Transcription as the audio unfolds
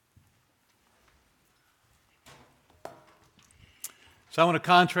So I want to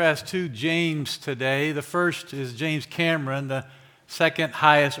contrast two James today. The first is James Cameron, the second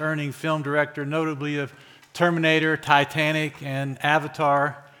highest earning film director, notably of Terminator, Titanic, and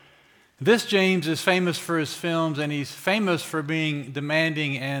Avatar. This James is famous for his films, and he's famous for being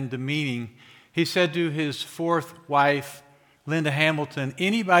demanding and demeaning. He said to his fourth wife, Linda Hamilton,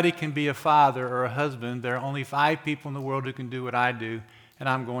 anybody can be a father or a husband. There are only 5 people in the world who can do what I do, and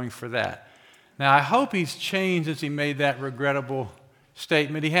I'm going for that. Now, I hope he's changed since he made that regrettable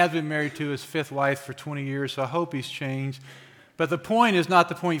statement. He has been married to his 5th wife for 20 years, so I hope he's changed. But the point is not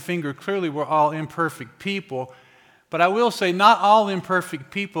to point finger. Clearly, we're all imperfect people. But I will say not all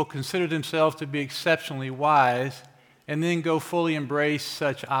imperfect people consider themselves to be exceptionally wise and then go fully embrace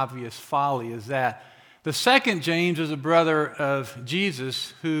such obvious folly as that. The second James is a brother of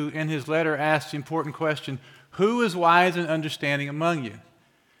Jesus who, in his letter, asked the important question, who is wise and understanding among you?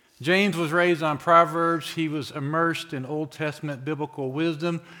 James was raised on Proverbs. He was immersed in Old Testament biblical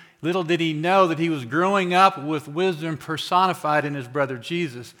wisdom. Little did he know that he was growing up with wisdom personified in his brother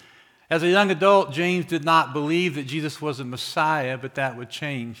Jesus. As a young adult, James did not believe that Jesus was a Messiah, but that would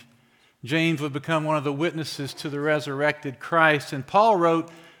change. James would become one of the witnesses to the resurrected Christ. And Paul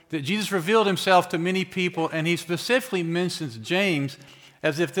wrote that Jesus revealed himself to many people, and he specifically mentions James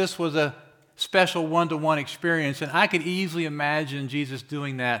as if this was a special one-to-one experience. And I could easily imagine Jesus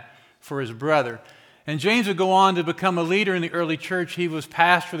doing that for his brother. And James would go on to become a leader in the early church. He was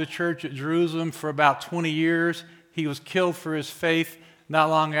pastor of the church at Jerusalem for about 20 years. He was killed for his faith not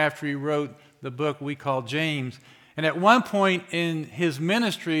long after he wrote the book we call James. And at one point in his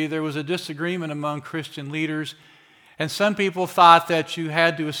ministry, there was a disagreement among Christian leaders. And some people thought that you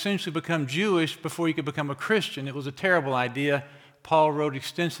had to essentially become Jewish before you could become a Christian. It was a terrible idea. Paul wrote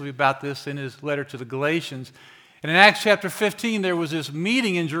extensively about this in his letter to the Galatians. And in Acts chapter 15, there was this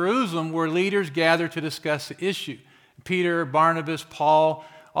meeting in Jerusalem where leaders gathered to discuss the issue. Peter, Barnabas, Paul,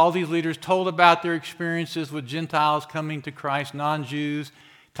 all these leaders told about their experiences with Gentiles coming to Christ, non-Jews,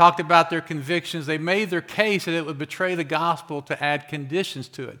 talked about their convictions. They made their case that it would betray the gospel to add conditions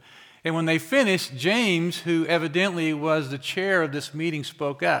to it. And when they finished, James, who evidently was the chair of this meeting,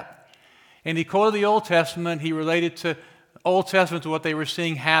 spoke up. And he quoted the Old Testament. He related to Old Testament to what they were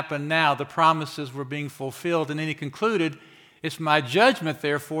seeing happen now. The promises were being fulfilled. And then he concluded, it's my judgment,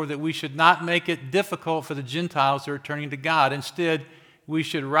 therefore, that we should not make it difficult for the Gentiles who are turning to God. Instead, we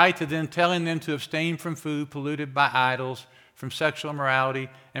should write to them telling them to abstain from food polluted by idols, from sexual immorality,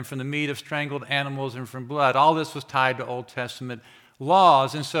 and from the meat of strangled animals and from blood. All this was tied to Old Testament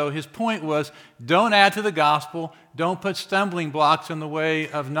laws. And so his point was, don't add to the gospel. Don't put stumbling blocks in the way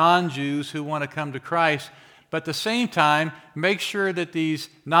of non-Jews who want to come to Christ. But at the same time, make sure that these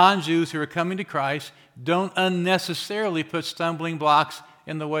non-Jews who are coming to Christ don't unnecessarily put stumbling blocks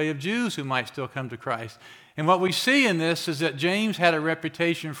in the way of Jews who might still come to Christ. And what we see in this is that James had a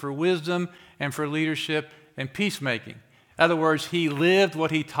reputation for wisdom and for leadership and peacemaking. In other words, he lived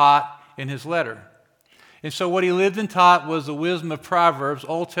what he taught in his letter. And so what he lived and taught was the wisdom of Proverbs,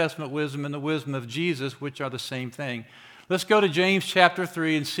 Old Testament wisdom, and the wisdom of Jesus, which are the same thing. Let's go to James chapter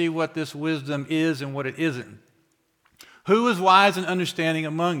 3 and see what this wisdom is and what it isn't. Who is wise and understanding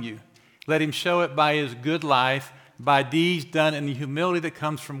among you? Let him show it by his good life, by deeds done in the humility that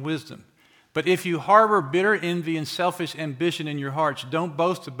comes from wisdom. But if you harbor bitter envy and selfish ambition in your hearts, don't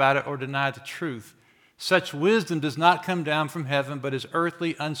boast about it or deny the truth. Such wisdom does not come down from heaven, but is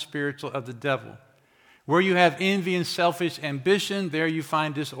earthly, unspiritual, of the devil. Where you have envy and selfish ambition, there you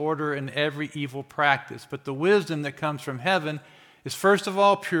find disorder and every evil practice. But the wisdom that comes from heaven is first of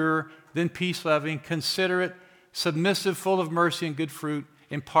all pure, then peace-loving, considerate, submissive, full of mercy and good fruit,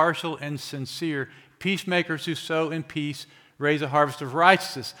 impartial and sincere. Peacemakers who sow in peace raise a harvest of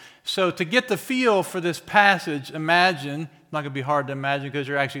righteousness. So to get the feel for this passage, imagine, it's not going to be hard to imagine because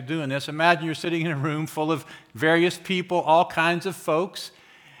you're actually doing this, imagine you're sitting in a room full of various people, all kinds of folks,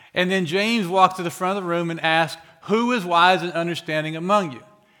 and then James walks to the front of the room and asks, who is wise and understanding among you?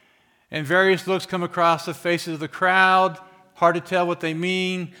 And various looks come across the faces of the crowd, hard to tell what they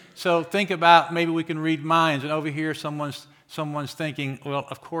mean. So think about, maybe we can read minds, and over here someone's thinking, well,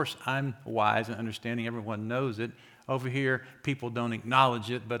 of course I'm wise and understanding, everyone knows it. Over here, people don't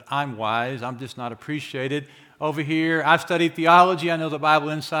acknowledge it, but I'm wise, I'm just not appreciated. Over here, I've studied theology, I know the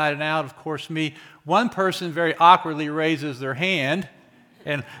Bible inside and out, of course me. One person very awkwardly raises their hand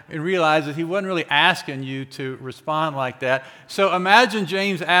and realizes he wasn't really asking you to respond like that. So imagine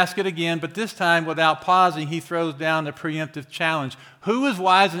James ask it again, but this time without pausing, he throws down the preemptive challenge. Who is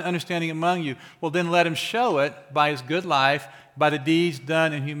wise and understanding among you? Well, then let him show it by his good life, by the deeds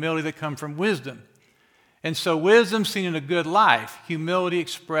done in humility that come from wisdom. And so wisdom seen in a good life, humility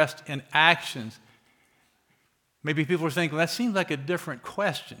expressed in actions. Maybe people are thinking, well, that seems like a different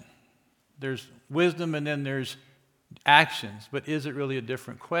question. There's wisdom and then there's actions, but is it really a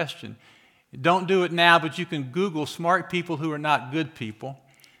different question? Don't do it now, but you can Google smart people who are not good people.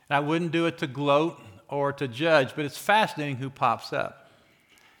 And I wouldn't do it to gloat or to judge, but it's fascinating who pops up.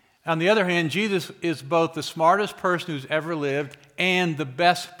 On the other hand, Jesus is both the smartest person who's ever lived and the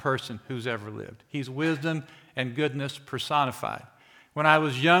best person who's ever lived. He's wisdom and goodness personified. When I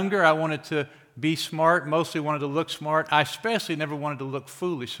was younger, I wanted to be smart, mostly wanted to look smart. I especially never wanted to look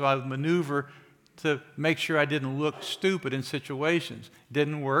foolish, so I would maneuver to make sure I didn't look stupid in situations.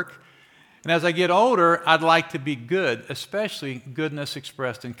 Didn't work. And as I get older, I'd like to be good, especially goodness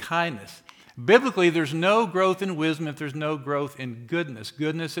expressed in kindness. Biblically, there's no growth in wisdom if there's no growth in goodness.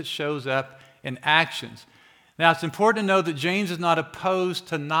 Goodness that shows up in actions. Now, it's important to know that James is not opposed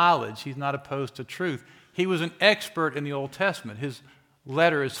to knowledge. He's not opposed to truth. He was an expert in the Old Testament. His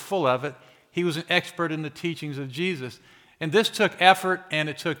letter is full of it. He was an expert in the teachings of Jesus. And this took effort and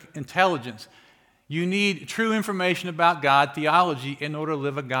it took intelligence. You need true information about God, theology, in order to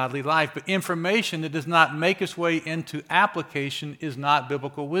live a godly life. But information that does not make its way into application is not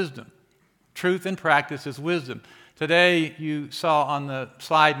biblical wisdom. Truth and practice is wisdom. Today, you saw on the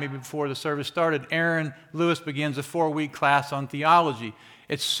slide, maybe before the service started, Aaron Lewis begins a 4-week class on theology.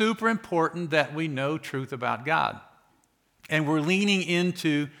 It's super important that we know truth about God. And we're leaning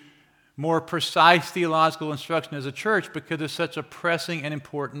into more precise theological instruction as a church because there's such a pressing and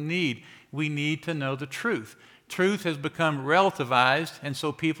important need. We need to know the truth. Truth has become relativized, and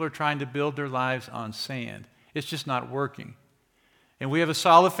so people are trying to build their lives on sand. It's just not working. And we have a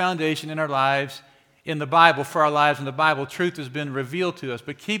solid foundation in our lives, in the Bible, for our lives in the Bible. Truth has been revealed to us.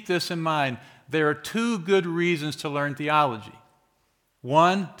 But keep this in mind. There are 2 good reasons to learn theology.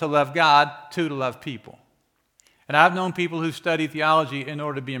 1, to love God. 2, to love people. And I've known people who study theology in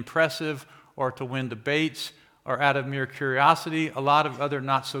order to be impressive or to win debates or out of mere curiosity, a lot of other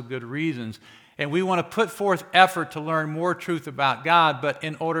not so good reasons. And we want to put forth effort to learn more truth about God, but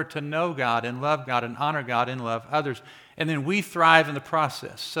in order to know God and love God and honor God and love others. And then we thrive in the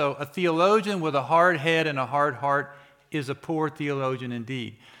process. So a theologian with a hard head and a hard heart is a poor theologian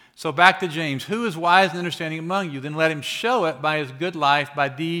indeed. So back to James. Who is wise and understanding among you? Then let him show it by his good life, by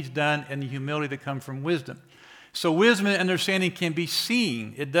deeds done, and the humility that comes from wisdom. So wisdom and understanding can be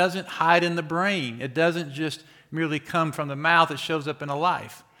seen. It doesn't hide in the brain. It doesn't just merely come from the mouth. It shows up in a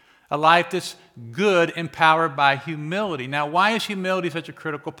life that's good, empowered by humility. Now, why is humility such a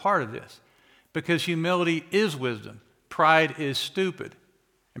critical part of this? Because humility is wisdom. Pride is stupid,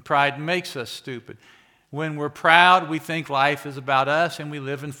 and pride makes us stupid. When we're proud, we think life is about us, and we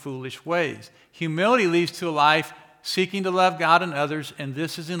live in foolish ways. Humility leads to a life seeking to love God and others, and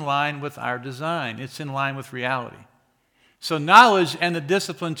this is in line with our design. It's in line with reality. So knowledge and the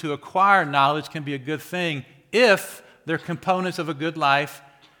discipline to acquire knowledge can be a good thing if they're components of a good life,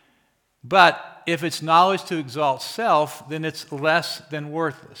 but if it's knowledge to exalt self, then it's less than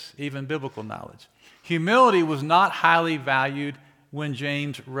worthless, even biblical knowledge. Humility was not highly valued when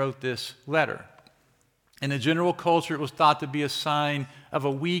James wrote this letter. In the general culture, it was thought to be a sign of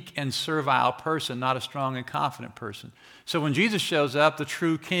a weak and servile person, not a strong and confident person. So when Jesus shows up, the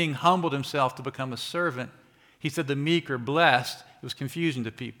true king humbled himself to become a servant. He said the meek are blessed. It was confusing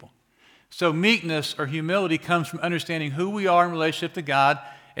to people. So meekness or humility comes from understanding who we are in relationship to God,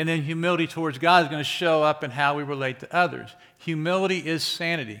 and then humility towards God is going to show up in how we relate to others. Humility is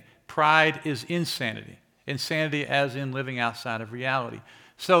sanity. Pride is insanity. Insanity as in living outside of reality.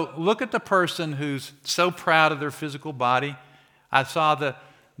 So look at the person who's so proud of their physical body. I saw the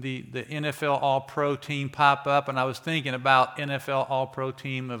NFL All-Pro team pop up, and I was thinking about NFL All-Pro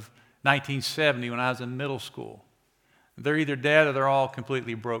team of 1970 when I was in middle school. They're either dead or they're all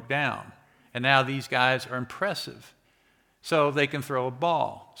completely broke down. And now these guys are impressive. So they can throw a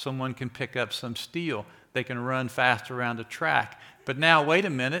ball. Someone can pick up some steel. They can run fast around a track. But now, wait a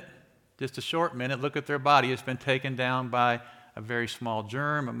minute, just a short minute, look at their body. It's been taken down by a very small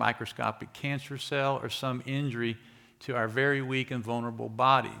germ, a microscopic cancer cell, or some injury to our very weak and vulnerable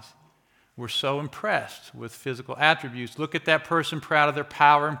bodies. We're so impressed with physical attributes. Look at that person proud of their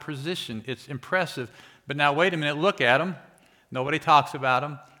power and position. It's impressive. But now, wait a minute, look at them. Nobody talks about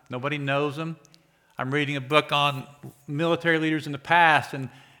them. Nobody knows them. I'm reading a book on military leaders in the past, and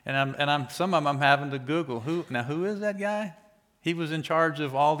some of them I'm having to Google. Who is that guy? He was in charge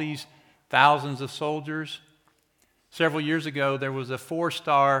of all these thousands of soldiers. Several years ago, there was a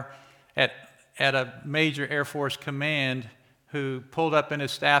 4-star at a major Air Force command who pulled up in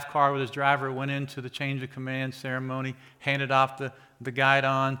his staff car with his driver, went into the change of command ceremony, handed off the guide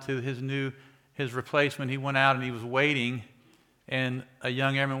on to his replacement. He went out and he was waiting, And a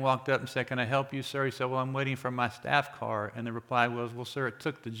young airman walked up and said, "Can I help you, sir?" He said, "Well, I'm waiting for my staff car." And the reply was, "Well, sir, it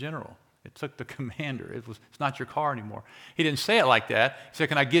took the general. It took the commander. It's not your car anymore." He didn't say it like that. He said,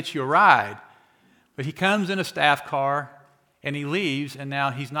 "Can I get you a ride?" But he comes in a staff car, and he leaves, and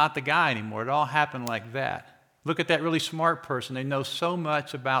now he's not the guy anymore. It all happened like that. Look at that really smart person. They know so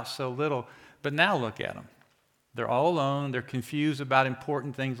much about so little, but now look at them. They're all alone. They're confused about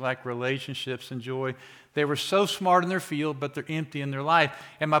important things like relationships and joy. They were so smart in their field, but they're empty in their life.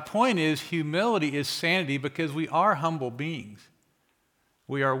 And my point is, humility is sanity because we are humble beings.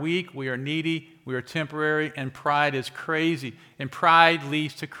 We are weak, we are needy, we are temporary, and pride is crazy. And pride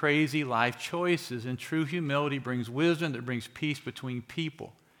leads to crazy life choices. And true humility brings wisdom that brings peace between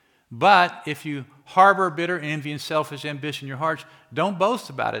people. But if you harbor bitter envy and selfish ambition in your hearts, don't boast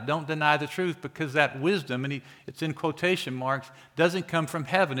about it. Don't deny the truth, because that wisdom, and it's in quotation marks, doesn't come from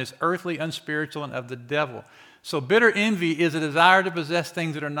heaven. It's earthly, unspiritual, and of the devil. So bitter envy is a desire to possess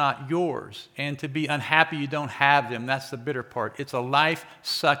things that are not yours and to be unhappy you don't have them. That's the bitter part. It's a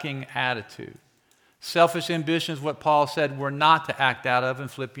life-sucking attitude. Selfish ambition is what Paul said we're not to act out of in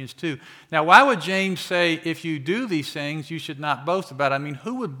Philippians 2. Now, why would James say if you do these things, you should not boast about it? I mean,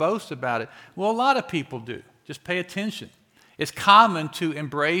 who would boast about it? Well, a lot of people do. Just pay attention. It's common to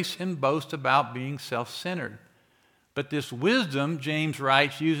embrace and boast about being self-centered. But this wisdom, James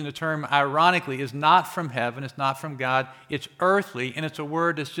writes, using the term ironically, is not from heaven, it's not from God, it's earthly, and it's a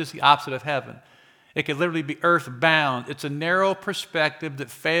word that's just the opposite of heaven. It could literally be earthbound. It's a narrow perspective that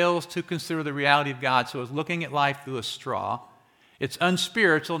fails to consider the reality of God. So it's looking at life through a straw. It's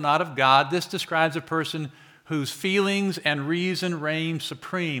unspiritual, not of God. This describes a person whose feelings and reason reign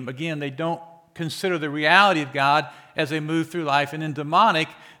supreme. Again, they don't consider the reality of God as they move through life. And in demonic,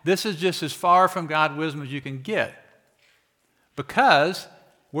 this is just as far from God wisdom as you can get. Because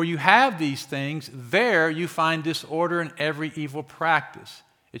where you have these things, there you find disorder in every evil practice.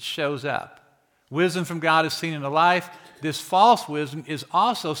 It shows up. Wisdom from God is seen in the life. This false wisdom is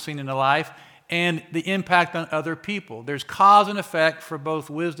also seen in the life and the impact on other people. There's cause and effect for both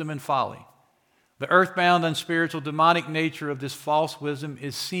wisdom and folly. The earthbound, unspiritual, demonic nature of this false wisdom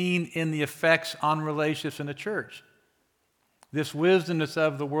is seen in the effects on relationships in the church. This wisdom that's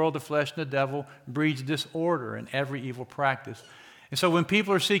of the world, the flesh, and the devil breeds disorder in every evil practice. And so when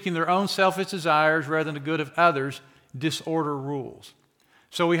people are seeking their own selfish desires rather than the good of others, disorder rules.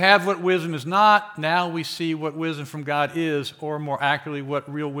 So we have what wisdom is not. Now we see what wisdom from God is, or more accurately,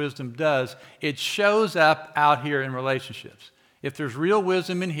 what real wisdom does. It shows up out here in relationships. If there's real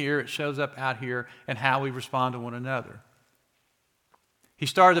wisdom in here, it shows up out here in how we respond to one another. He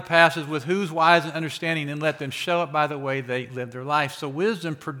started the passage with who's wise and understanding, and let them show it by the way they live their life. So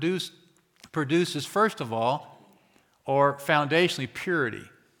wisdom produces, first of all, or foundationally, purity.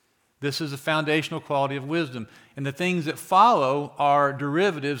 This is the foundational quality of wisdom. And the things that follow are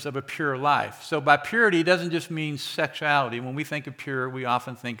derivatives of a pure life. So by purity, it doesn't just mean sexuality. When we think of pure, we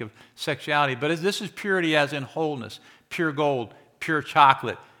often think of sexuality. But this is purity as in wholeness, pure gold, pure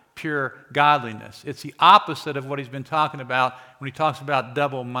chocolate, pure godliness. It's the opposite of what he's been talking about when he talks about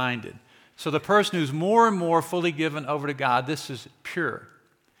double-minded. So the person who's more and more fully given over to God, this is pure.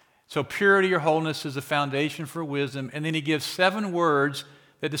 So purity or wholeness is the foundation for wisdom. And then he gives 7 words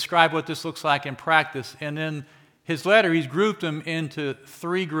that describe what this looks like in practice. And in his letter, he's grouped them into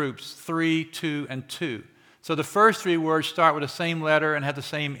 3 groups, 3, 2, and 2. So the first 3 words start with the same letter and have the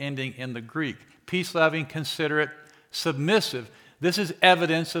same ending in the Greek. Peace-loving, considerate, submissive. This is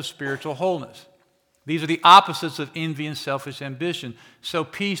evidence of spiritual wholeness. These are the opposites of envy and selfish ambition. So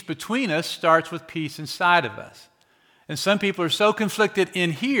peace between us starts with peace inside of us. And some people are so conflicted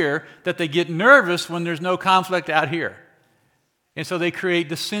in here that they get nervous when there's no conflict out here. And so they create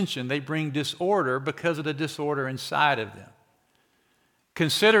dissension. They bring disorder because of the disorder inside of them.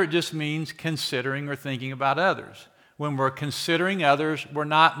 Considerate just means considering or thinking about others. When we're considering others, we're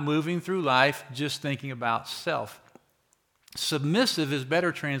not moving through life just thinking about self. Submissive is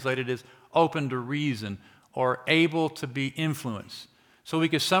better translated as open to reason or able to be influenced. So we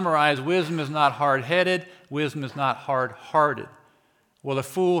could summarize, wisdom is not hard-headed, wisdom is not hard-hearted. Well, a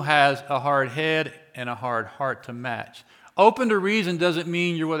fool has a hard head and a hard heart to match. Open to reason doesn't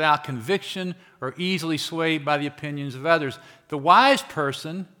mean you're without conviction or easily swayed by the opinions of others. The wise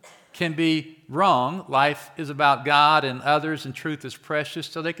person can be wrong. Life is about God and others, and truth is precious,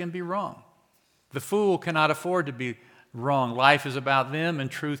 so they can be wrong. The fool cannot afford to be wrong. Life is about them,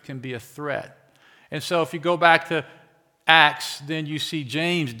 and truth can be a threat. And so if you go back to Acts, then you see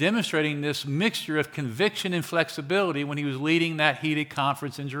James demonstrating this mixture of conviction and flexibility when he was leading that heated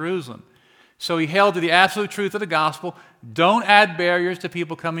conference in Jerusalem. So he held to the absolute truth of the gospel. Don't add barriers to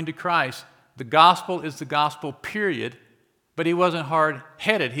people coming to Christ. The gospel is the gospel, period. But but he wasn't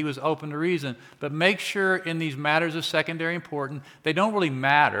hard-headed. He was open to reason. But make sure in these matters of secondary importance, they don't really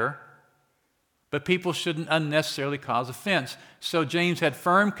matter, but people shouldn't unnecessarily cause offense. So James had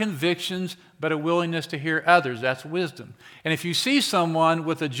firm convictions, but a willingness to hear others. That's wisdom. And if you see someone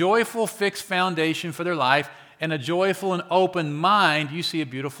with a joyful, fixed foundation for their life and a joyful and open mind, you see a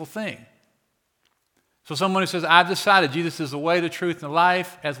beautiful thing. So someone who says, I've decided Jesus is the way, the truth, and the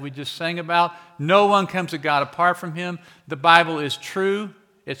life, as we just sang about, no one comes to God apart from him. The Bible is true.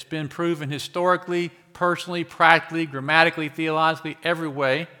 It's been proven historically, personally, practically, grammatically, theologically, every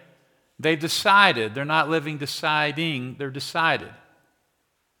way. They've decided. They're not living deciding. They're decided.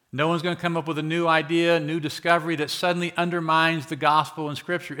 No one's going to come up with a new idea, new discovery that suddenly undermines the gospel and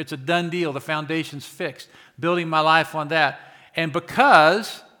Scripture. It's a done deal. The foundation's fixed. Building my life on that. And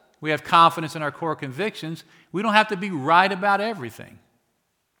because we have confidence in our core convictions, we don't have to be right about everything.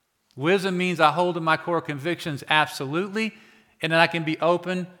 Wisdom means I hold to my core convictions absolutely, and then I can be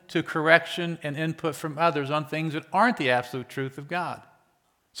open to correction and input from others on things that aren't the absolute truth of God.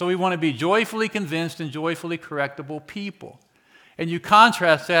 So we want to be joyfully convinced and joyfully correctable people. And you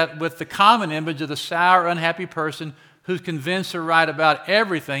contrast that with the common image of the sour, unhappy person who's convinced they're right about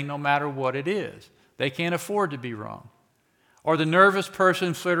everything no matter what it is. They can't afford to be wrong. Or the nervous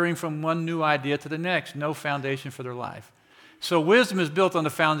person flittering from one new idea to the next, no foundation for their life. So wisdom is built on the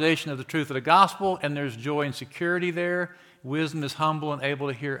foundation of the truth of the gospel, and there's joy and security there. Wisdom is humble and able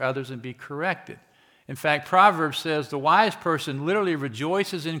to hear others and be corrected. In fact, Proverbs says the wise person literally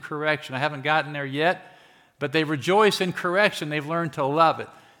rejoices in correction. I haven't gotten there yet, but they rejoice in correction. They've learned to love it.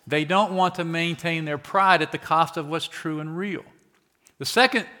 They don't want to maintain their pride at the cost of what's true and real. The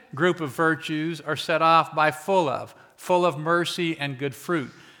second group of virtues are set off by full of mercy and good fruit.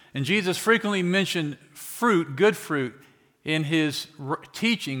 And Jesus frequently mentioned fruit, good fruit, in his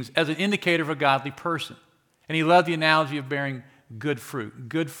teachings as an indicator of a godly person. And he loved the analogy of bearing good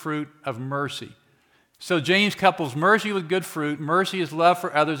fruit of mercy. So James couples mercy with good fruit. Mercy is love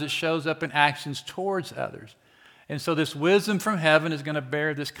for others. It shows up in actions towards others. And so this wisdom from heaven is going to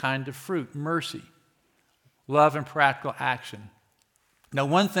bear this kind of fruit, mercy, love and practical action. Now,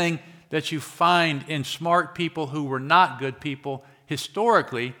 one thing that you find in smart people who were not good people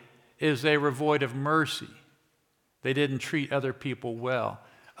historically is they were void of mercy. They didn't treat other people well.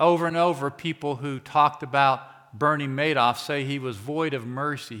 Over and over, people who talked about Bernie Madoff say he was void of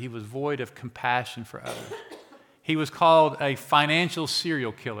mercy. He was void of compassion for others. He was called a financial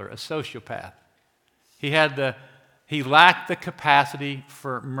serial killer, a sociopath. He lacked the capacity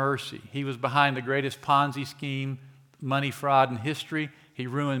for mercy. He was behind the greatest Ponzi scheme, money fraud in history. He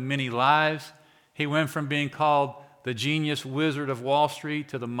ruined many lives. He went from being called the genius wizard of Wall Street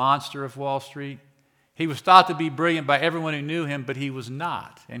to the monster of Wall Street. He was thought to be brilliant by everyone who knew him, but he was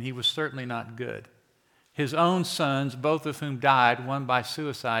not, and he was certainly not good. His own sons, both of whom died, one by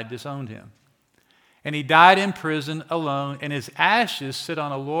suicide, disowned him. And he died in prison alone, and his ashes sit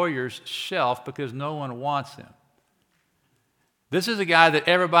on a lawyer's shelf because no one wants him. This is a guy that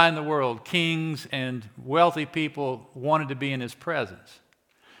everybody in the world, kings and wealthy people, wanted to be in his presence.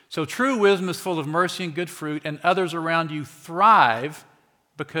 So true wisdom is full of mercy and good fruit, and others around you thrive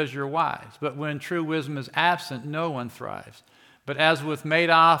because you're wise. But when true wisdom is absent, no one thrives. But as with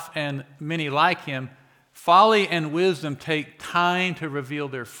Madoff and many like him, folly and wisdom take time to reveal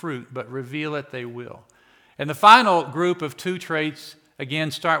their fruit, but reveal it they will. And the final group of two traits,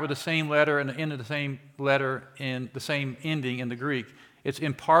 again, start with the same letter and end of the same letter in the same ending in the Greek. It's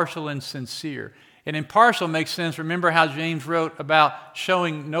impartial and sincere. And impartial makes sense. Remember how James wrote about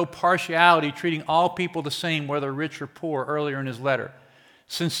showing no partiality, treating all people the same, whether rich or poor, earlier in his letter.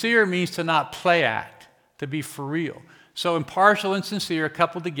 Sincere means to not play act, to be for real. So impartial and sincere are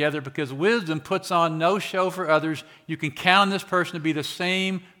coupled together because wisdom puts on no show for others. You can count on this person to be the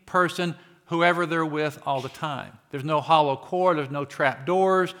same person whoever they're with all the time. There's no hollow core, there's no trap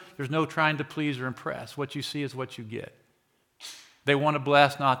doors, there's no trying to please or impress. What you see is what you get. They want to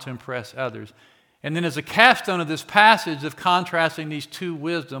bless, not to impress others. And then as a capstone of this passage of contrasting these two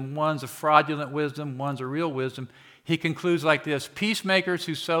wisdom, one's a fraudulent wisdom, one's a real wisdom, he concludes like this: peacemakers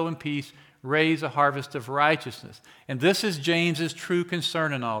who sow in peace raise a harvest of righteousness. And this is James's true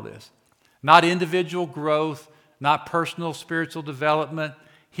concern in all this. Not individual growth, not personal spiritual development.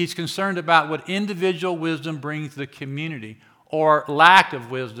 He's concerned about what individual wisdom brings to the community, or lack of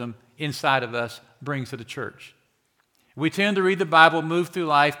wisdom inside of us brings to the church. We tend to read the Bible, move through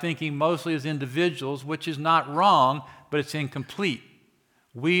life thinking mostly as individuals, which is not wrong, but it's incomplete.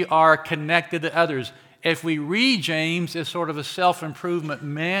 We are connected to others. If we read James as sort of a self-improvement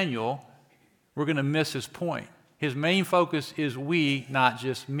manual, we're going to miss his point. His main focus is we, not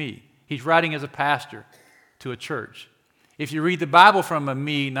just me. He's writing as a pastor to a church. If you read the Bible from a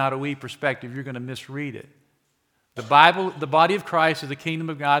me, not a we perspective, you're going to misread it. The Bible, the body of Christ, is the kingdom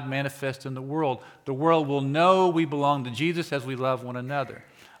of God manifest in the world. The world will know we belong to Jesus as we love one another.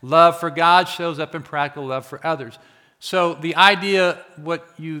 Love for God shows up in practical love for others. So the idea,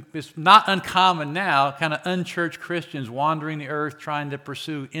 it's not uncommon now, kind of unchurched Christians wandering the earth trying to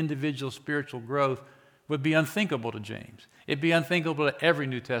pursue individual spiritual growth would be unthinkable to James. It'd be unthinkable to every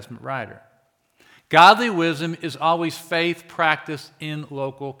New Testament writer. Godly wisdom is always faith practiced in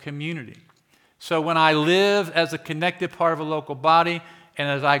local community. So when I live as a connected part of a local body, and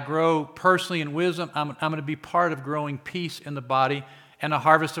as I grow personally in wisdom, I'm going to be part of growing peace in the body and a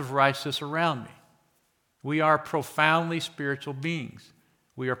harvest of righteousness around me. We are profoundly spiritual beings.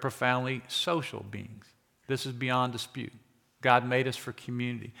 We are profoundly social beings. This is beyond dispute. God made us for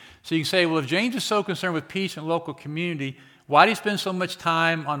community. So you can say, well, if James is so concerned with peace and local community, why do he spend so much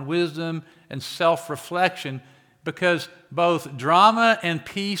time on wisdom and self-reflection? Because both drama and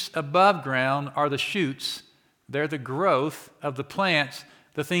peace above ground are the shoots. They're the growth of the plants.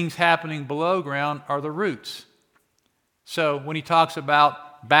 The things happening below ground are the roots. So when he talks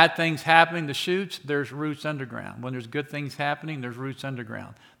about bad things happening, the shoots, there's roots underground. When there's good things happening, there's roots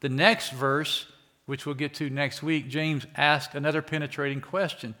underground. The next verse, which we'll get to next week, James asked another penetrating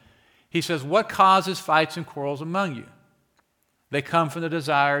question. He says, what causes fights and quarrels among you? They come from the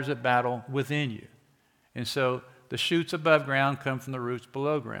desires that battle within you. And so the shoots above ground come from the roots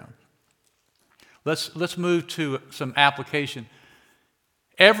below ground. Let's move to some application.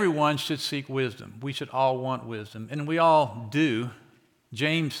 Everyone should seek wisdom. We should all want wisdom, and we all do.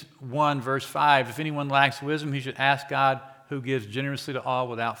 James 1, verse 5, if anyone lacks wisdom, he should ask God, who gives generously to all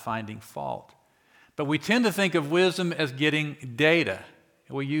without finding fault. But we tend to think of wisdom as getting data.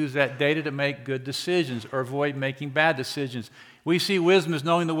 We use that data to make good decisions or avoid making bad decisions. We see wisdom as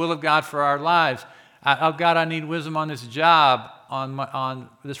knowing the will of God for our lives. Oh, God, I need wisdom on this job, on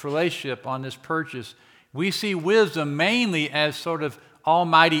this relationship, on this purchase. We see wisdom mainly as sort of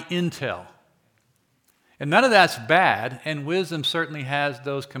almighty intel. And none of that's bad, and wisdom certainly has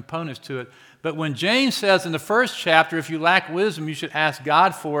those components to it. But when James says in the first chapter, if you lack wisdom, you should ask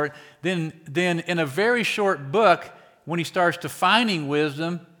God for it, then in a very short book, when he starts defining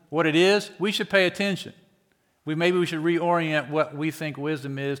wisdom, what it is, we should pay attention. Maybe we should reorient what we think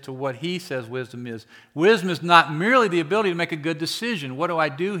wisdom is to what he says wisdom is. Wisdom is not merely the ability to make a good decision. What do I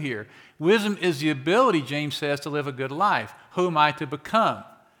do here? Wisdom is the ability, James says, to live a good life. Who am I to become?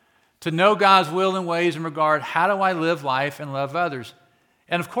 To know God's will and ways in regard, how do I live life and love others?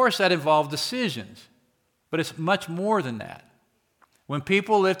 And of course that involves decisions, but it's much more than that. When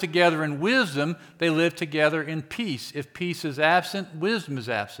people live together in wisdom, they live together in peace. If peace is absent, wisdom is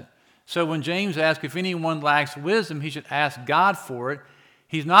absent. So when James asks if anyone lacks wisdom, he should ask God for it.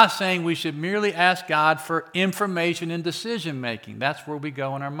 He's not saying we should merely ask God for information in decision making. That's where we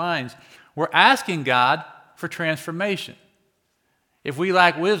go in our minds. We're asking God for transformation. If we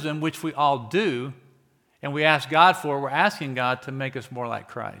lack wisdom, which we all do, and we ask God for it, we're asking God to make us more like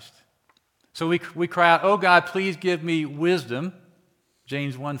Christ. So we cry out, oh God, please give me wisdom,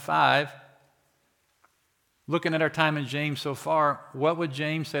 James 1:5. Looking at our time in James so far, what would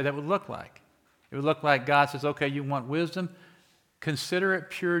James say that would look like? It would look like God says, okay, you want wisdom? Consider it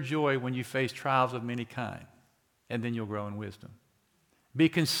pure joy when you face trials of many kind, and then you'll grow in wisdom. Be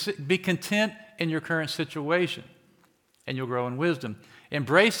content in your current situation, and you'll grow in wisdom.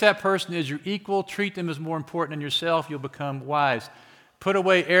 Embrace that person as your equal. Treat them as more important than yourself. You'll become wise. Put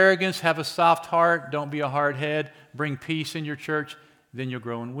away arrogance. Have a soft heart. Don't be a hard head. Bring peace in your church. Then you'll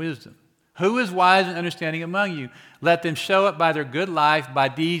grow in wisdom. Who is wise and understanding among you? Let them show it by their good life, by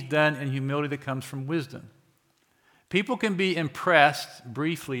deeds done in humility that comes from wisdom. People can be impressed,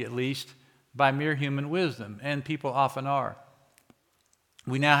 briefly at least, by mere human wisdom, and people often are.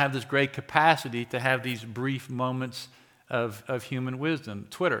 We now have this great capacity to have these brief moments of human wisdom,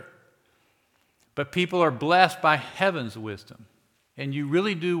 Twitter. But people are blessed by heaven's wisdom. And you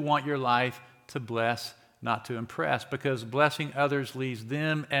really do want your life to bless, not to impress, because blessing others leaves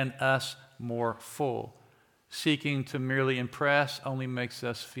them and us more full. Seeking to merely impress only makes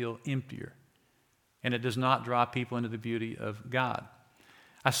us feel emptier. And it does not draw people into the beauty of God.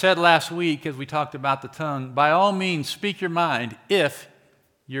 I said last week, as we talked about the tongue, by all means speak your mind if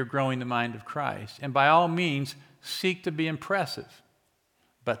you're growing the mind of Christ. And by all means, seek to be impressive,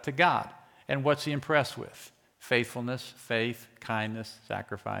 but to God. And what's he impressed with? Faithfulness, faith, kindness,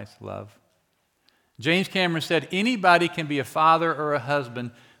 sacrifice, love. James Cameron said, anybody can be a father or a husband.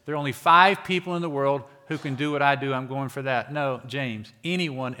 There are only 5 people in the world who can do what I do. I'm going for that. No, James,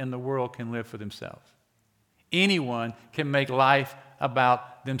 anyone in the world can live for themselves. Anyone can make life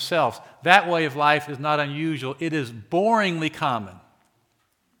about themselves. That way of life is not unusual. It is boringly common.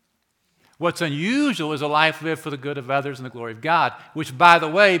 What's unusual is a life lived for the good of others and the glory of God, which, by the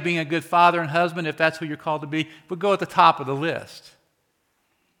way, being a good father and husband, if that's who you're called to be, would go at the top of the list.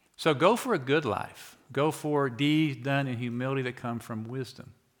 So go for a good life. Go for deeds done in humility that come from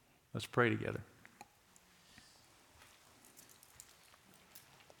wisdom. Let's pray together.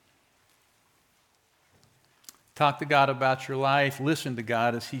 Talk to God about your life. Listen to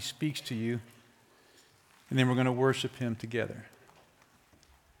God as He speaks to you. And then we're going to worship Him together.